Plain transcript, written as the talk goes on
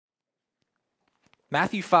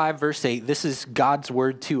Matthew 5, verse 8, this is God's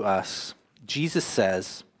word to us. Jesus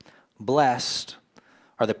says, "Blessed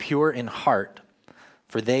are the pure in heart,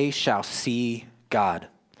 for they shall see God."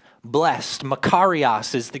 Blessed,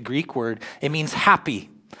 makarios is the Greek word. It means happy.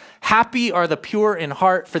 Happy are the pure in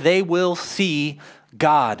heart, for they will see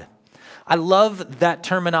God. I love that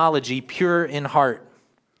terminology, pure in heart.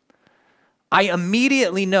 I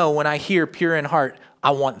immediately know when I hear pure in heart,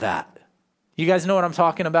 I want that. You guys know what I'm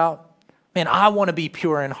talking about? Man, I want to be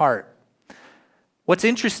pure in heart. What's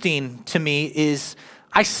interesting to me is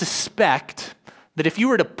I suspect that if you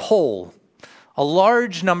were to poll a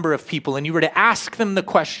large number of people and you were to ask them the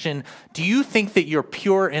question, do you think that you're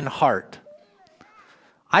pure in heart?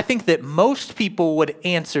 I think that most people would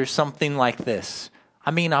answer something like this.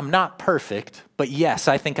 I mean, I'm not perfect, but yes,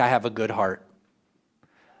 I think I have a good heart.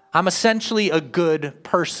 I'm essentially a good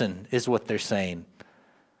person, is what they're saying.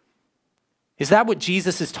 Is that what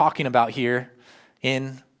Jesus is talking about here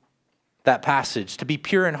in that passage? To be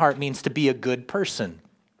pure in heart means to be a good person.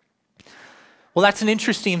 Well, that's an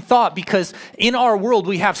interesting thought because in our world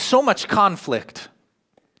we have so much conflict.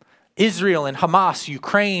 Israel and Hamas,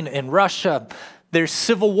 Ukraine and Russia. There's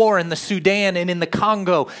civil war in the Sudan and in the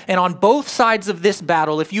Congo. And on both sides of this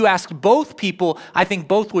battle, if you ask both people, I think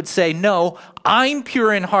both would say, no, I'm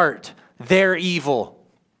pure in heart. They're evil.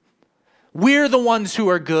 We're the ones who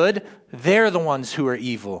are good. They're the ones who are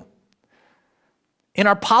evil. In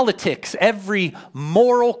our politics, every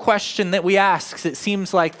moral question that we ask, it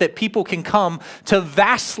seems like that people can come to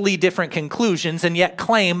vastly different conclusions and yet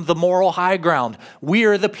claim the moral high ground.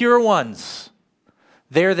 We're the pure ones.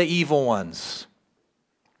 They're the evil ones.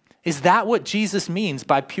 Is that what Jesus means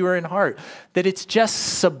by pure in heart? That it's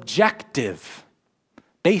just subjective,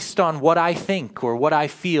 based on what I think or what I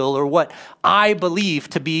feel or what I believe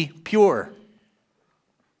to be pure.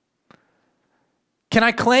 Can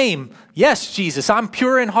I claim, yes, Jesus, I'm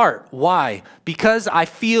pure in heart. Why? Because I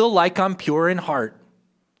feel like I'm pure in heart.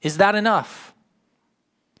 Is that enough?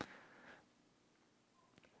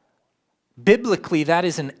 Biblically, that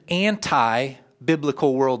is an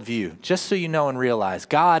anti-biblical worldview. Just so you know and realize,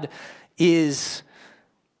 God is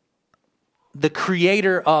the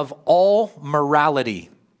creator of all morality.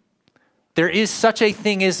 There is such a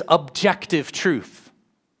thing as objective truth.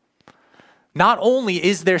 Not only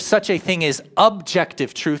is there such a thing as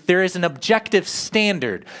objective truth, there is an objective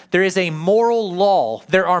standard. There is a moral law.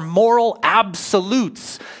 There are moral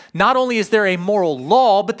absolutes. Not only is there a moral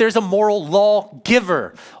law, but there's a moral law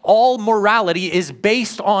giver. All morality is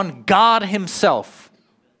based on God himself.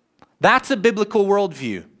 That's a biblical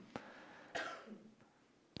worldview.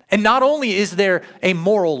 And not only is there a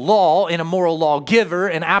moral law and a moral lawgiver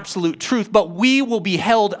and absolute truth, but we will be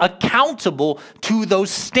held accountable to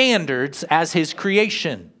those standards as his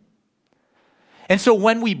creation. And so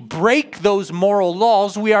when we break those moral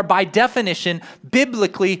laws, we are by definition,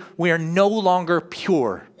 biblically, we are no longer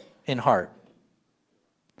pure in heart.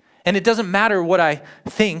 And it doesn't matter what I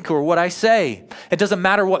think or what I say. It doesn't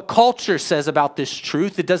matter what culture says about this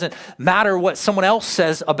truth. It doesn't matter what someone else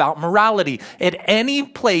says about morality. At any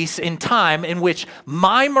place in time in which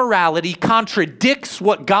my morality contradicts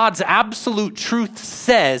what God's absolute truth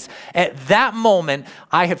says, at that moment,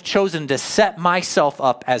 I have chosen to set myself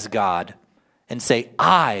up as God and say,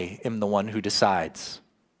 I am the one who decides.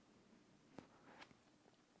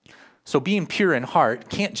 So being pure in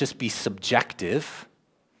heart can't just be subjective.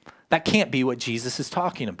 That can't be what Jesus is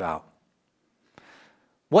talking about.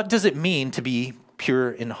 What does it mean to be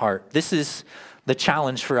pure in heart? This is the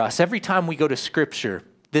challenge for us. Every time we go to Scripture,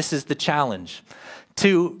 this is the challenge.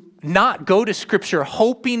 To not go to Scripture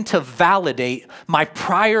hoping to validate my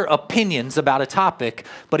prior opinions about a topic,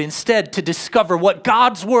 but instead to discover what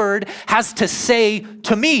God's Word has to say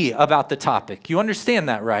to me about the topic. You understand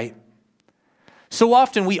that, right? So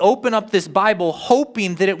often we open up this Bible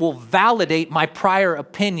hoping that it will validate my prior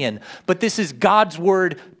opinion, but this is God's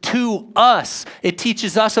word to us. It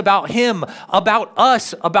teaches us about him, about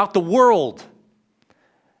us, about the world.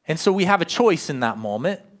 And so we have a choice in that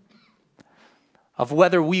moment of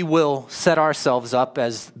whether we will set ourselves up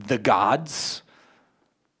as the gods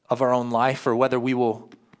of our own life or whether we will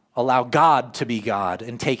allow God to be God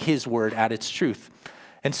and take his word at its truth.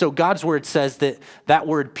 And so God's word says that that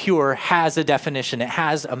word pure has a definition. It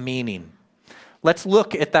has a meaning. Let's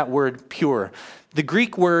look at that word pure. The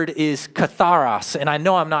Greek word is katharos, and I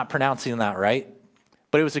know I'm not pronouncing that right,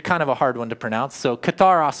 but it was a kind of a hard one to pronounce. So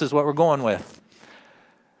katharos is what we're going with.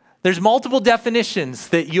 There's multiple definitions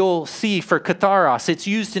that you'll see for katharos. It's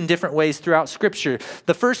used in different ways throughout Scripture.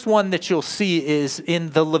 The first one that you'll see is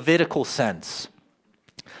in the Levitical sense.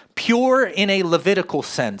 Pure in a Levitical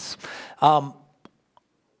sense.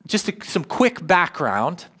 some quick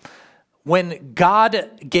background. When God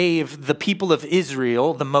gave the people of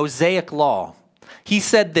Israel the Mosaic law, he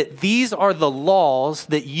said that these are the laws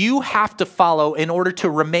that you have to follow in order to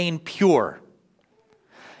remain pure.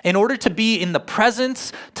 In order to be in the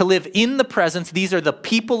presence, to live in the presence, these are the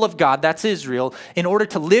people of God, that's Israel. In order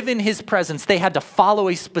to live in his presence, they had to follow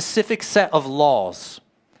a specific set of laws.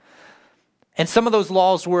 And some of those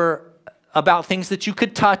laws were about things that you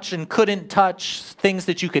could touch and couldn't touch, things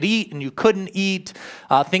that you could eat and you couldn't eat,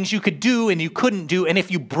 things you could do and you couldn't do. And if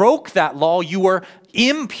you broke that law, you were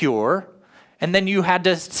impure. And then you had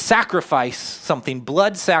to sacrifice something.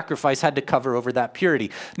 Blood sacrifice had to cover over that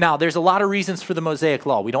purity. Now, there's a lot of reasons for the Mosaic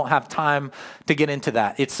law. We don't have time to get into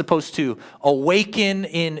that. It's supposed to awaken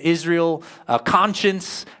in Israel a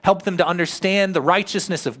conscience, help them to understand the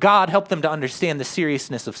righteousness of God, help them to understand the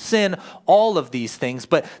seriousness of sin, all of these things.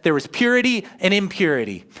 But there was purity and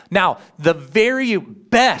impurity. Now, the very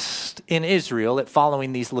best in Israel at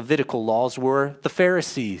following these Levitical laws were the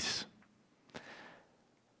Pharisees.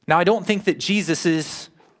 Now, I don't think that Jesus is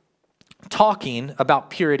talking about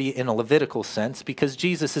purity in a Levitical sense because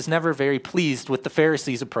Jesus is never very pleased with the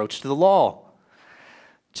Pharisees' approach to the law.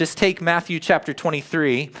 Just take Matthew chapter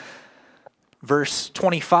 23, verse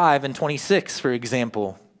 25 and 26, for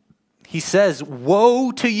example. He says,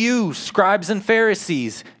 "Woe to you, scribes and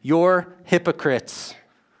Pharisees, you're hypocrites.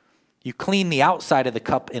 You clean the outside of the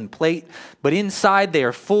cup and plate, but inside they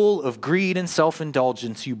are full of greed and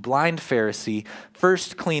self-indulgence. You blind Pharisee,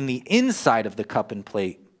 first clean the inside of the cup and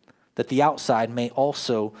plate, that the outside may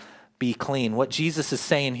also be clean." What Jesus is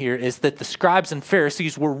saying here is that the scribes and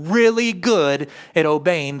Pharisees were really good at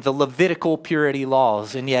obeying the Levitical purity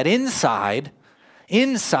laws, and yet inside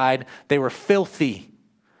they were filthy.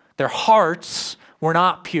 Their hearts were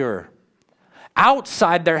not pure.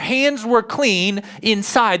 Outside, their hands were clean.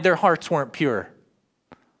 Inside, their hearts weren't pure.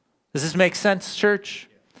 Does this make sense, church?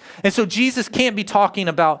 And so Jesus can't be talking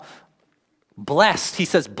about blessed. He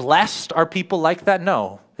says, blessed are people like that?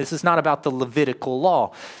 No, this is not about the Levitical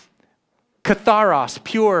law. Katharos,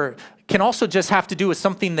 pure, can also just have to do with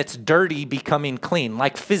something that's dirty becoming clean,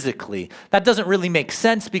 like physically. That doesn't really make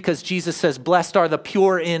sense because Jesus says, blessed are the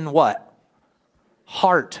pure in what?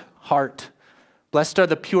 Heart. Blessed are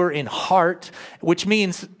the pure in heart, which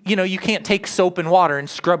means, you can't take soap and water and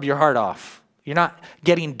scrub your heart off. You're not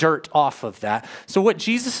getting dirt off of that. So what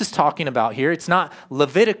Jesus is talking about here, it's not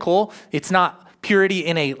Levitical, it's not purity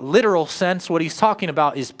in a literal sense. What he's talking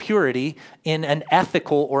about is purity in an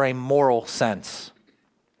ethical or a moral sense.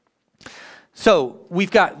 So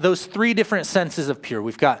we've got those three different senses of pure.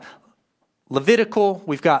 We've got Levitical,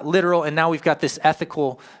 we've got literal, and now we've got this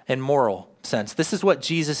ethical and moral sense. This is what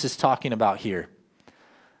Jesus is talking about here.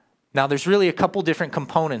 Now, there's really a couple different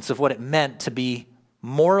components of what it meant to be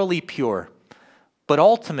morally pure. But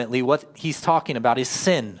ultimately, what he's talking about is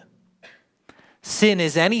sin. Sin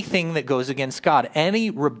is anything that goes against God. Any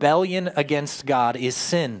rebellion against God is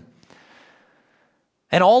sin.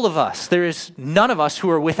 And all of us, there is none of us who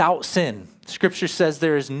are without sin. Scripture says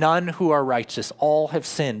there is none who are righteous. All have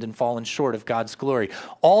sinned and fallen short of God's glory.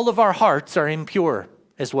 All of our hearts are impure,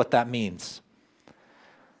 is what that means.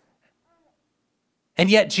 And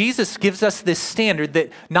yet Jesus gives us this standard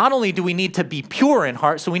that not only do we need to be pure in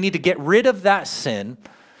heart, so we need to get rid of that sin.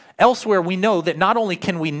 Elsewhere, we know that not only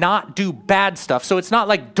can we not do bad stuff, so it's not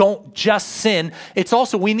like don't just sin, it's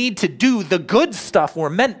also we need to do the good stuff we're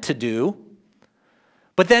meant to do.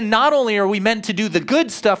 But then not only are we meant to do the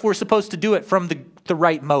good stuff, we're supposed to do it from the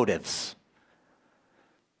right motives.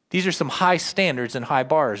 These are some high standards and high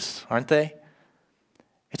bars, aren't they?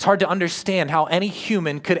 It's hard to understand how any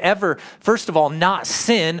human could ever, first of all, not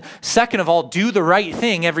sin, second of all, do the right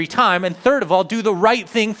thing every time, and third of all, do the right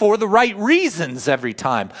thing for the right reasons every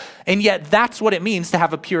time. And yet that's what it means to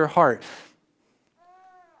have a pure heart.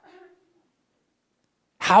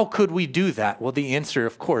 How could we do that? Well, the answer,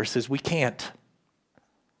 of course, is we can't.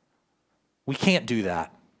 We can't do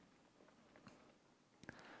that.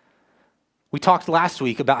 We talked last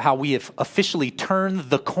week about how we have officially turned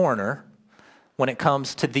the corner when it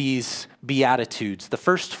comes to these Beatitudes. The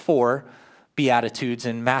first four Beatitudes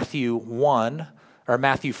in Matthew 5,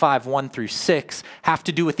 1 through 6, have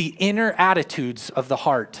to do with the inner attitudes of the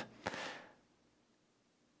heart.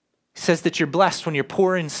 It says that you're blessed when you're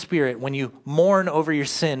poor in spirit, when you mourn over your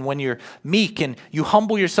sin, when you're meek and you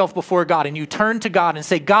humble yourself before God and you turn to God and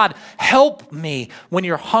say, God, help me. When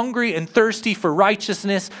you're hungry and thirsty for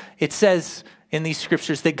righteousness, it says in these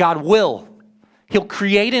scriptures that God will. He'll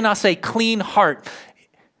create in us a clean heart.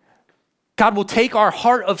 God will take our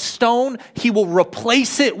heart of stone, he will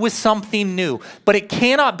replace it with something new. But it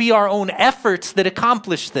cannot be our own efforts that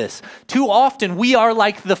accomplish this. Too often we are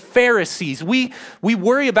like the Pharisees. We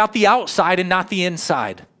worry about the outside and not the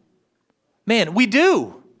inside. Man, we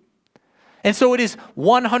do. And so it is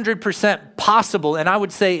 100% possible, and I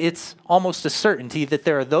would say it's almost a certainty that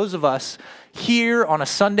there are those of us here on a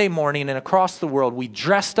Sunday morning and across the world, we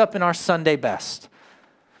dressed up in our Sunday best.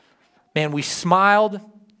 Man, we smiled,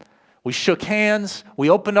 we shook hands, we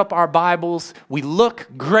opened up our Bibles, we look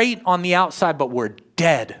great on the outside, but we're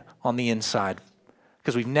dead on the inside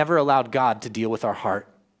because we've never allowed God to deal with our heart.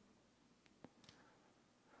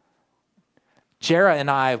 Jara and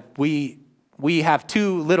I, we have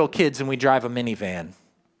 2 little kids and we drive a minivan.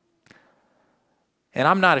 And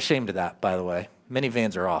I'm not ashamed of that, by the way.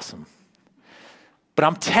 Minivans are awesome. But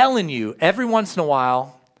I'm telling you, every once in a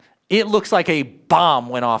while, it looks like a bomb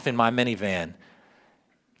went off in my minivan.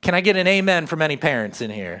 Can I get an amen from any parents in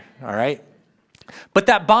here? All right? But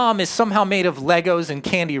that bomb is somehow made of Legos and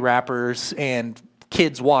candy wrappers and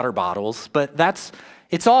kids' water bottles. But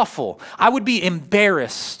it's awful. I would be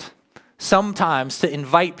embarrassed sometimes to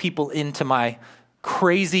invite people into my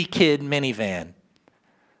crazy kid minivan.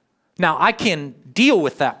 Now, I can deal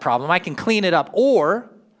with that problem. I can clean it up. Or,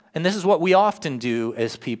 and this is what we often do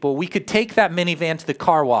as people, we could take that minivan to the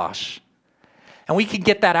car wash. And we can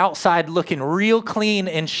get that outside looking real clean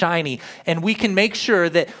and shiny. And we can make sure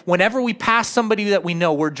that whenever we pass somebody that we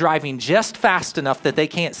know, we're driving just fast enough that they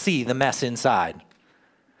can't see the mess inside.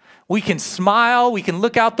 We can smile, we can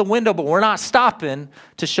look out the window, but we're not stopping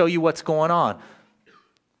to show you what's going on.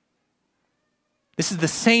 This is the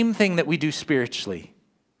same thing that we do spiritually.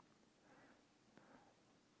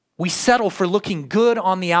 We settle for looking good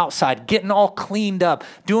on the outside, getting all cleaned up,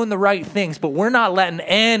 doing the right things, but we're not letting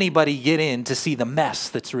anybody get in to see the mess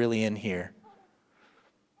that's really in here.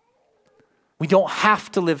 We don't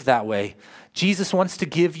have to live that way. Jesus wants to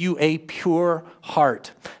give you a pure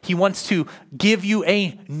heart. He wants to give you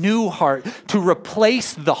a new heart, to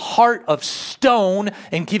replace the heart of stone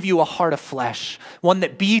and give you a heart of flesh, one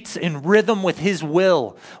that beats in rhythm with his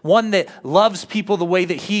will, one that loves people the way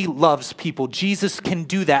that he loves people. Jesus can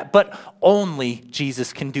do that, but only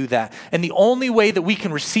Jesus can do that. And the only way that we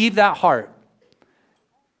can receive that heart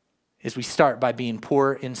is we start by being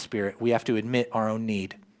poor in spirit. We have to admit our own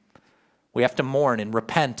need. We have to mourn and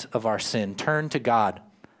repent of our sin, turn to God.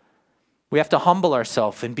 We have to humble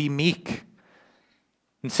ourselves and be meek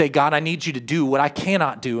and say, God, I need you to do what I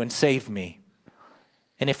cannot do and save me.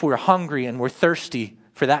 And if we're hungry and we're thirsty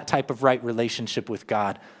for that type of right relationship with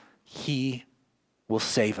God, he will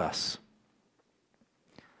save us.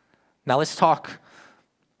 Now let's talk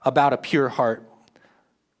about a pure heart.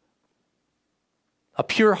 A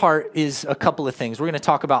pure heart is a couple of things. We're going to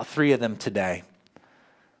talk about 3 of them today.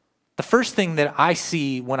 The first thing that I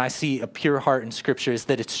see when I see a pure heart in Scripture is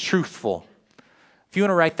that it's truthful. If you want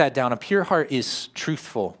to write that down, a pure heart is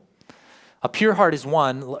truthful. A pure heart is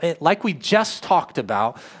one, like we just talked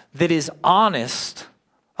about, that is honest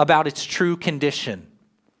about its true condition.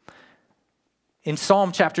 In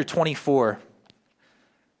Psalm chapter 24,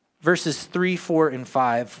 verses 3, 4, and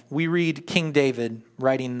 5, we read King David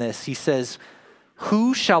writing this. He says,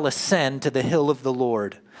 "Who shall ascend to the hill of the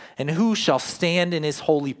Lord? And who shall stand in his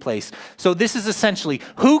holy place?" So this is essentially,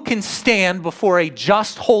 who can stand before a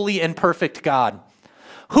just, holy, and perfect God?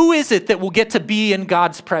 Who is it that will get to be in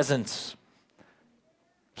God's presence?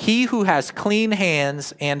 He who has clean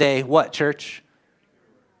hands and a, what, church?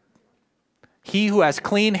 He who has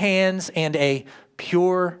clean hands and a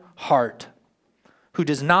pure heart, who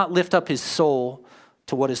does not lift up his soul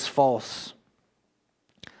to what is false.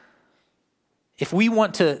 If we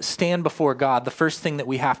want to stand before God, the first thing that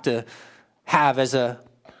we have to have as a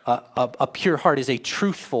pure heart is a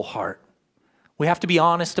truthful heart. We have to be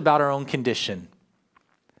honest about our own condition.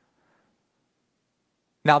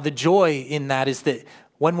 Now, the joy in that is that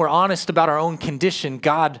when we're honest about our own condition,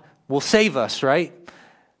 God will save us, right?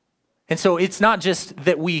 And so it's not just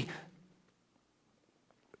that we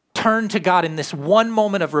turn to God in this one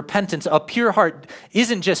moment of repentance. A pure heart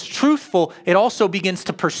isn't just truthful, it also begins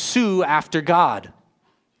to pursue after God.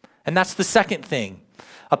 And that's the second thing.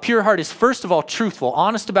 A pure heart is first of all truthful,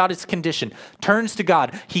 honest about its condition, turns to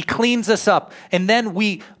God. He cleans us up, and then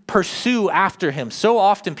we pursue after him. So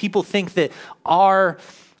often people think that our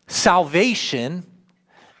salvation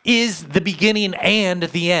is the beginning and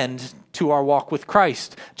the end to our walk with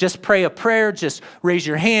Christ. Just pray a prayer, just raise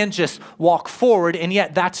your hand, just walk forward, and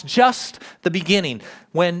yet that's just the beginning.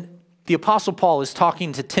 When the Apostle Paul is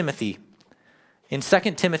talking to Timothy in 2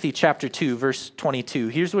 Timothy chapter 2, verse 22,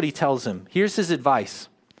 here's what he tells him. Here's his advice.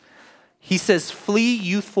 He says, flee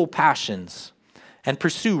youthful passions and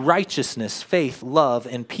pursue righteousness, faith, love,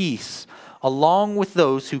 and peace, along with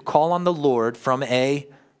those who call on the Lord from a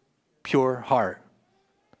pure heart.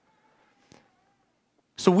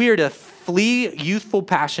 So we are to flee youthful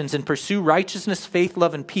passions and pursue righteousness, faith,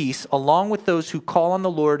 love, and peace, along with those who call on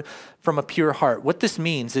the Lord from a pure heart. What this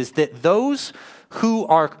means is that those who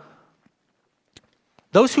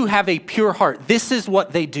have a pure heart, this is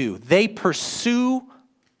what they do. They pursue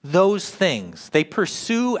those things. They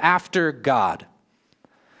pursue after God.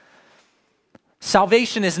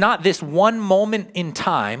 Salvation is not this one moment in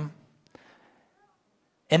time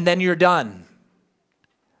and then you're done.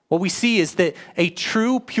 What we see is that a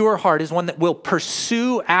true pure heart is one that will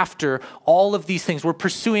pursue after all of these things. We're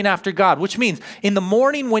pursuing after God, which means in the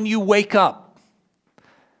morning when you wake up,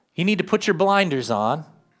 you need to put your blinders on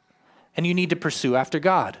and you need to pursue after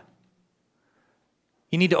God.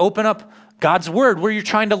 You need to open up God's word where you're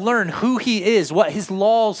trying to learn who he is, what his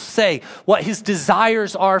laws say, what his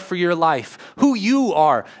desires are for your life, who you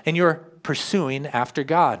are, and you're pursuing after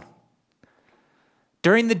God.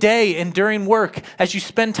 During the day and during work, as you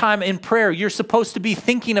spend time in prayer, you're supposed to be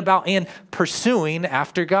thinking about and pursuing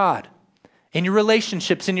after God. In your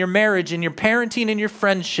relationships, in your marriage, in your parenting, in your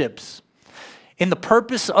friendships, in the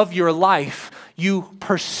purpose of your life, you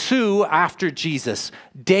pursue after Jesus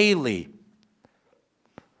daily.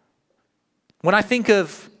 When I think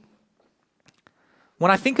of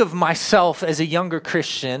myself as a younger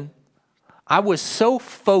Christian, I was so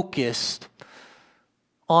focused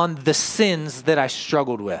on the sins that I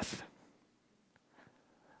struggled with.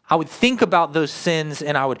 I would think about those sins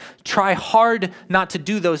and I would try hard not to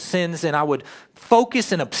do those sins, and I would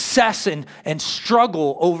focus and obsess and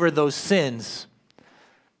struggle over those sins.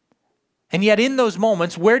 And yet in those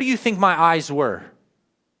moments, where do you think my eyes were?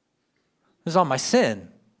 It was on my sin.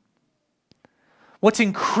 What's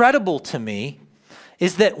incredible to me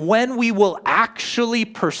is that when we will actually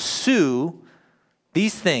pursue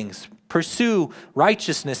these things, pursue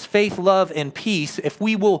righteousness, faith, love, and peace, if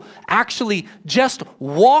we will actually just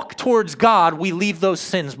walk towards God, we leave those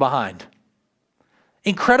sins behind.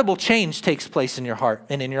 Incredible change takes place in your heart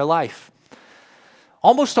and in your life.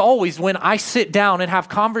 Almost always when I sit down and have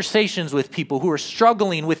conversations with people who are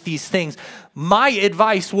struggling with these things, my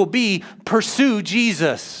advice will be pursue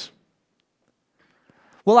Jesus.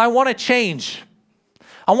 Well, I want to change.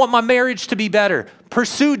 I want my marriage to be better.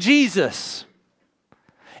 Pursue Jesus.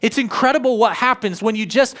 It's incredible what happens when you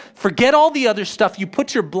just forget all the other stuff. You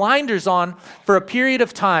put your blinders on for a period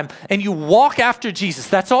of time and you walk after Jesus.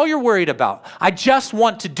 That's all you're worried about. I just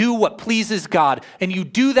want to do what pleases God. And you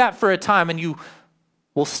do that for a time and you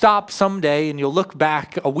will stop someday and you'll look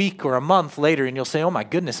back a week or a month later and you'll say, oh my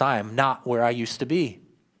goodness, I am not where I used to be.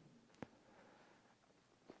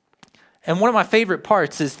 And one of my favorite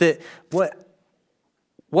parts is that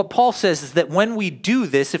what Paul says is that when we do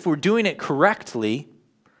this, if we're doing it correctly,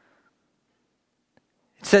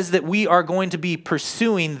 it says that we are going to be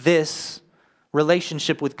pursuing this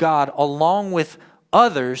relationship with God along with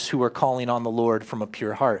others who are calling on the Lord from a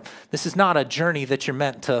pure heart. This is not a journey that you're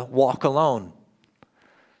meant to walk alone.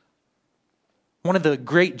 One of the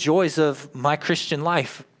great joys of my Christian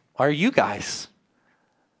life are you guys.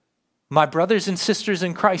 My brothers and sisters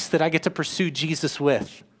in Christ that I get to pursue Jesus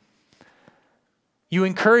with. You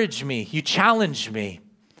encourage me. You challenge me.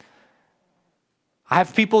 I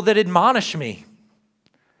have people that admonish me.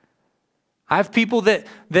 I have people that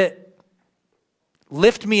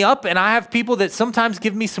lift me up, and I have people that sometimes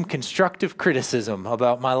give me some constructive criticism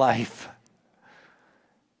about my life.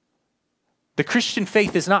 The Christian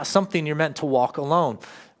faith is not something you're meant to walk alone.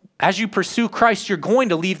 As you pursue Christ, you're going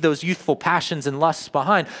to leave those youthful passions and lusts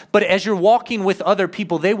behind. But as you're walking with other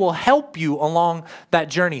people, they will help you along that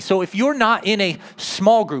journey. So if you're not in a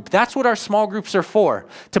small group, that's what our small groups are for.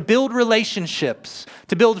 To build relationships,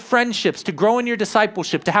 to build friendships, to grow in your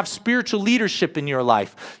discipleship, to have spiritual leadership in your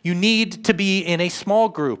life. You need to be in a small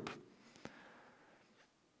group.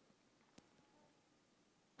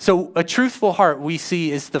 So a truthful heart we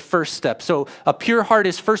see is the first step. So a pure heart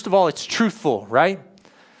is, first of all, it's truthful, right?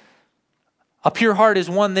 A pure heart is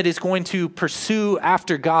one that is going to pursue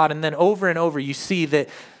after God. And then over and over you see that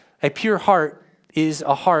a pure heart is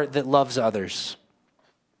a heart that loves others.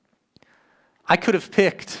 I could have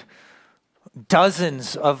picked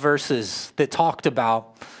dozens of verses that talked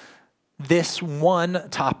about this one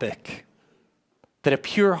topic, that a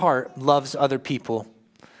pure heart loves other people.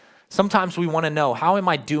 Sometimes we want to know, how am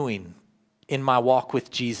I doing in my walk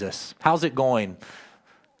with Jesus? How's it going?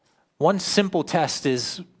 One simple test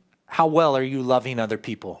is, how well are you loving other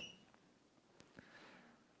people?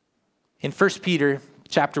 In 1 Peter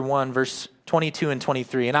chapter 1, verse 22 and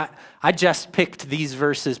 23. And I just picked these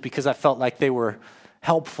verses because I felt like they were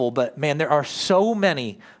helpful. But man, there are so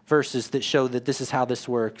many verses that show that this is how this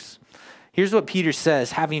works. Here's what Peter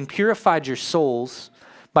says: having purified your souls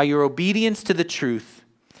by your obedience to the truth,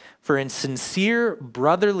 for in sincere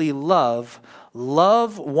brotherly love,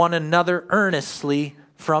 love one another earnestly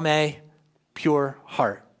from a pure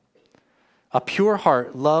heart. A pure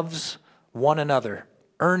heart loves one another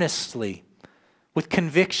earnestly, with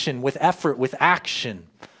conviction, with effort, with action.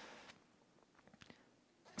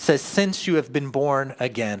 It says, since you have been born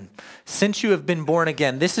again. Since you have been born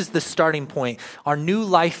again, this is the starting point. Our new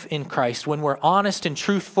life in Christ. When we're honest and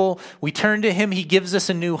truthful, we turn to him, he gives us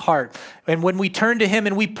a new heart. And when we turn to him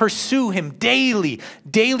and we pursue him daily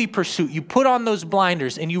pursuit, you put on those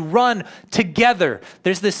blinders and you run together.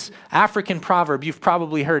 There's this African proverb, you've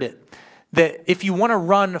probably heard it, that if you want to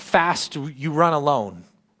run fast, you run alone.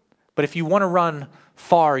 But if you want to run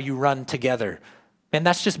far, you run together. And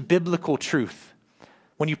that's just biblical truth.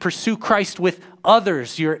 When you pursue Christ with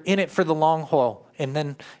others, you're in it for the long haul. And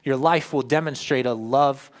then your life will demonstrate a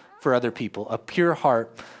love for other people. A pure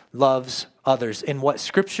heart loves others. And what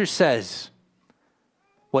Scripture says,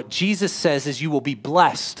 what Jesus says is you will be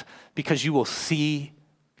blessed because you will see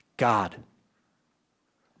God.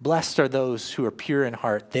 Blessed are those who are pure in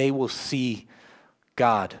heart. They will see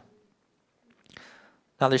God.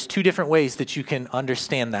 Now, there's two different ways that you can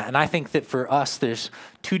understand that. And I think that for us, there's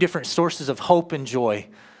two different sources of hope and joy.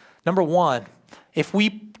 Number one, if we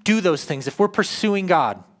do those things, if we're pursuing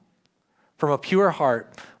God from a pure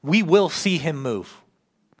heart, we will see him move.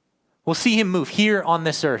 We'll see him move here on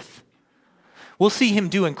this earth. We'll see him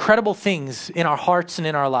do incredible things in our hearts and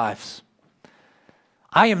in our lives.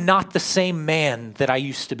 I am not the same man that I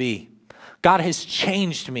used to be. God has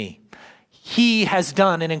changed me. He has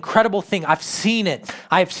done an incredible thing. I've seen it.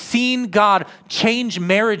 I've seen God change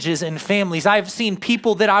marriages and families. I've seen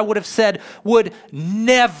people that I would have said would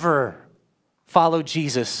never follow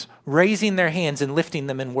Jesus, raising their hands and lifting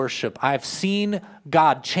them in worship. I've seen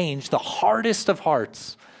God change the hardest of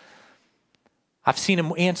hearts. I've seen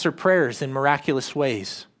him answer prayers in miraculous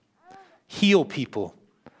ways, heal people.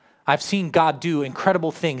 I've seen God do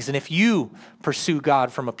incredible things. And if you pursue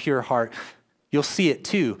God from a pure heart, you'll see it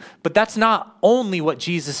too. But that's not only what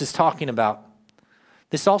Jesus is talking about.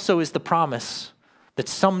 This also is the promise that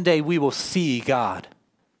someday we will see God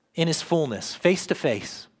in his fullness, face to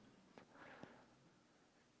face.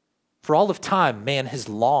 For all of time, man has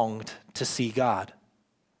longed to see God.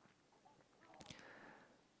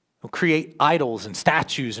 We'll create idols and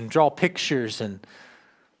statues and draw pictures and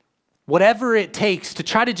whatever it takes to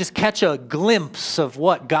try to just catch a glimpse of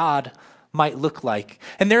what God might look like.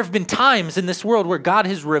 And there have been times in this world where God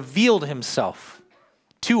has revealed himself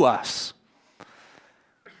to us.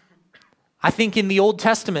 I think in the Old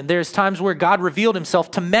Testament, there's times where God revealed himself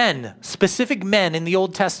to men, specific men in the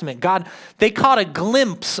Old Testament. They caught a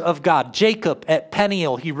glimpse of God. Jacob at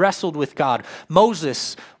Peniel, he wrestled with God.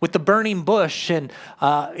 Moses with the burning bush and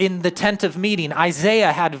in the tent of meeting.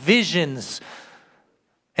 Isaiah had visions.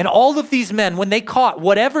 And all of these men, when they caught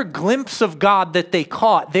whatever glimpse of God that they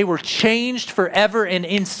caught, they were changed forever and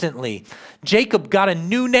instantly. Jacob got a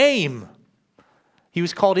new name. He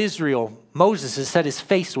was called Israel. Moses has said his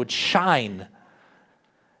face would shine.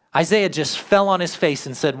 Isaiah just fell on his face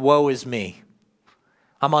and said, woe is me.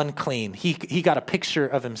 I'm unclean. He got a picture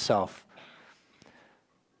of himself.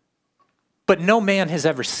 But no man has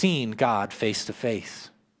ever seen God face to face.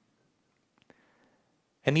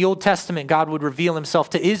 In the Old Testament, God would reveal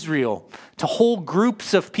himself to Israel, to whole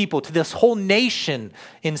groups of people, to this whole nation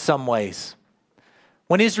in some ways.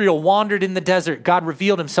 When Israel wandered in the desert, God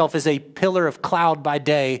revealed himself as a pillar of cloud by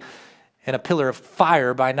day and a pillar of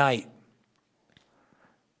fire by night.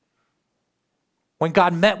 When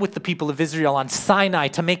God met with the people of Israel on Sinai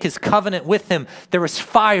to make his covenant with them, there was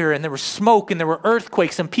fire and there was smoke and there were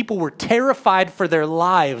earthquakes and people were terrified for their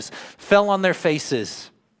lives, fell on their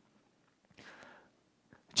faces.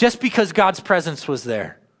 Just because God's presence was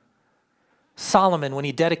there. Solomon, when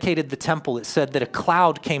he dedicated the temple, it said that a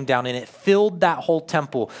cloud came down and it filled that whole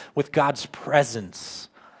temple with God's presence.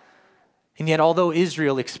 And yet, although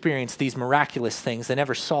Israel experienced these miraculous things, they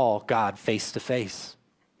never saw God face to face.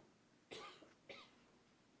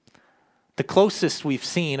 The closest we've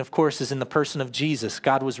seen, of course, is in the person of Jesus.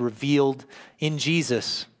 God was revealed in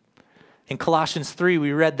Jesus. In Colossians 3,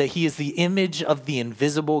 we read that he is the image of the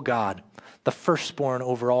invisible God, the firstborn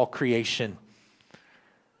over all creation.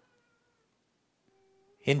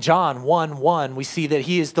 In John 1:1, we see that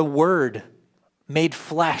he is the Word made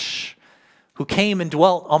flesh who came and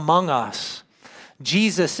dwelt among us.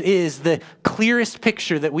 Jesus is the clearest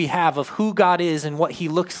picture that we have of who God is and what he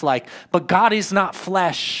looks like. But God is not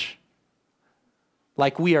flesh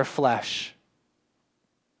like we are flesh.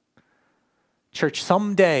 Church,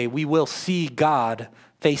 someday we will see God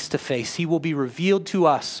face to face. He will be revealed to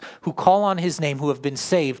us who call on his name, who have been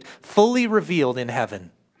saved, fully revealed in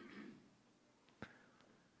heaven.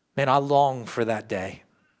 Man, I long for that day.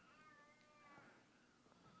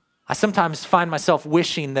 I sometimes find myself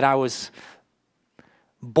wishing that I was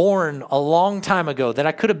born a long time ago, that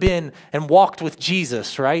I could have been and walked with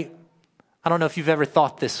Jesus, right? I don't know if you've ever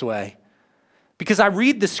thought this way. Because I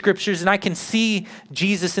read the scriptures and I can see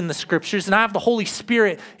Jesus in the scriptures, and I have the Holy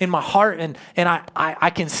Spirit in my heart, and I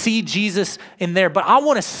can see Jesus in there, but I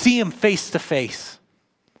want to see him face to face.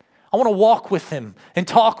 I want to walk with him and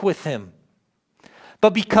talk with him.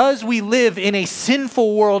 But because we live in a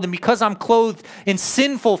sinful world, and because I'm clothed in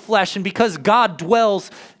sinful flesh, and because God dwells,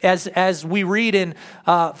 as we read in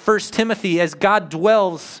 1 Timothy, as God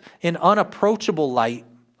dwells in unapproachable light,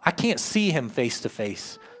 I can't see him face to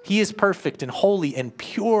face. He is perfect and holy and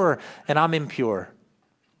pure, and I'm impure.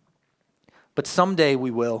 But someday we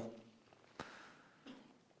will.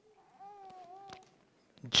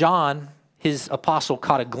 John, his apostle,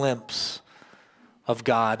 caught a glimpse of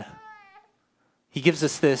God. He gives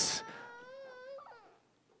us this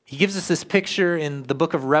picture in the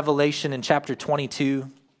book of Revelation in chapter 22,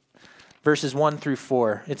 verses 1 through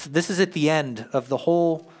 4. This is at the end of the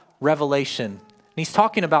whole Revelation. And he's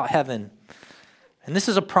talking about heaven. And this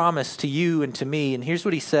is a promise to you and to me. And here's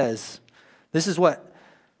what he says. This is what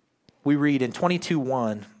we read in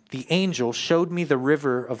 22:1. The angel showed me the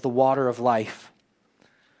river of the water of life.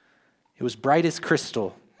 It was bright as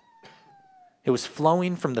crystal. It was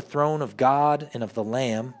flowing from the throne of God and of the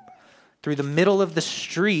Lamb through the middle of the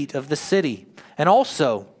street of the city. And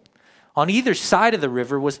also, on either side of the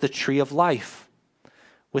river was the tree of life,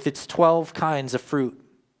 with its 12 kinds of fruit,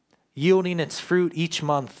 yielding its fruit each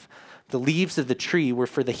month. The leaves of the tree were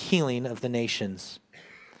for the healing of the nations.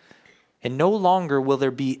 And no longer will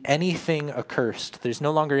there be anything accursed. There's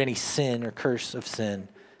no longer any sin or curse of sin.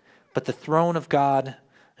 But the throne of God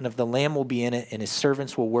and of the Lamb will be in it, and his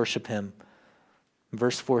servants will worship him.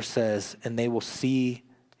 Verse 4 says, and they will see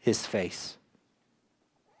his face.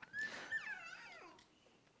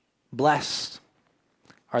 Blessed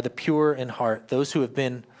are the pure in heart, those who have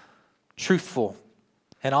been truthful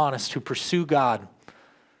and honest, who pursue God,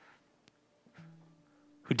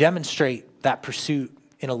 who demonstrate that pursuit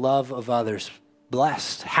in a love of others.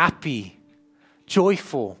 Blessed, happy,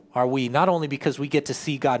 joyful are we, not only because we get to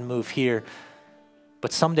see God move here,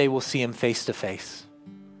 but someday we'll see him face to face.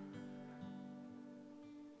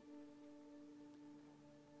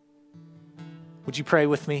 Would you pray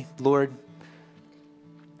with me? Lord,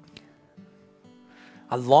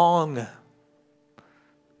 I long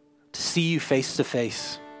to see you face to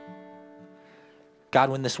face. God,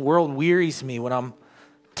 when this world wearies me, when I'm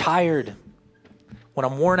tired, when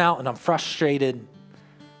I'm worn out and I'm frustrated,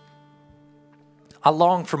 I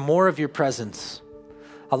long for more of your presence.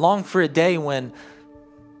 I long for a day when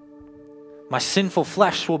my sinful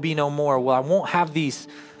flesh will be no more, where I won't have these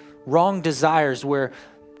wrong desires, where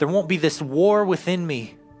there won't be this war within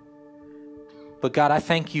me. But God, I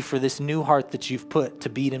thank you for this new heart that you've put to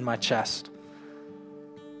beat in my chest.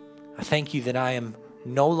 I thank you that I am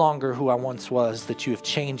no longer who I once was, that you have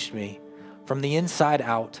changed me from the inside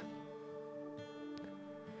out.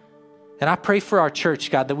 And I pray for our church,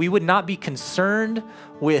 God, that we would not be concerned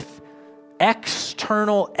with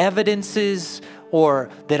external evidences or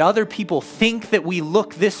that other people think that we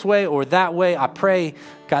look this way or that way. I pray,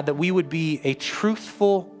 God, that we would be a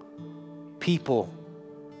truthful people,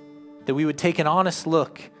 that we would take an honest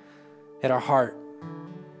look at our heart.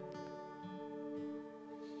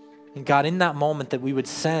 And God, in that moment that we would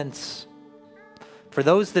sense, for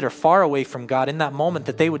those that are far away from God, in that moment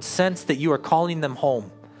that they would sense that you are calling them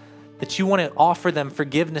home, that you want to offer them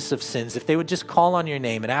forgiveness of sins, if they would just call on your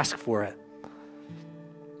name and ask for it.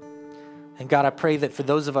 And God, I pray that for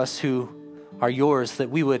those of us who are yours, that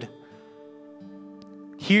we would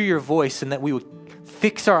hear your voice and that we would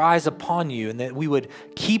fix our eyes upon you, and that we would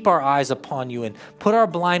keep our eyes upon you and put our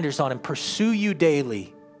blinders on and pursue you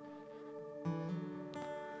daily.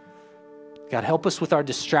 God, help us with our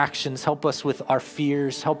distractions. Help us with our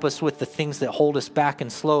fears. Help us with the things that hold us back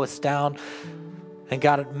and slow us down. And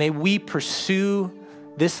God, may we pursue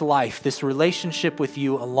this life, this relationship with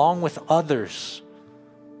you along with others.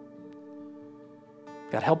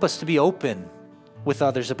 God, help us to be open with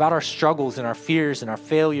others about our struggles and our fears and our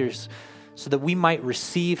failures so that we might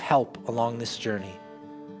receive help along this journey.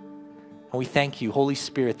 And we thank you, Holy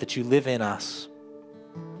Spirit, that you live in us.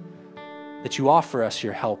 that you offer us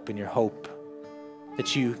your help and your hope,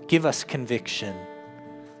 that you give us conviction.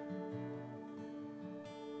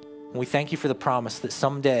 And we thank you for the promise that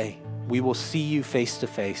someday we will see you face to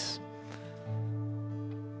face.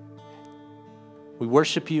 We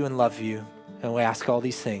worship you and love you, and we ask all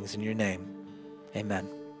these things in your name.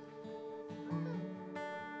 Amen.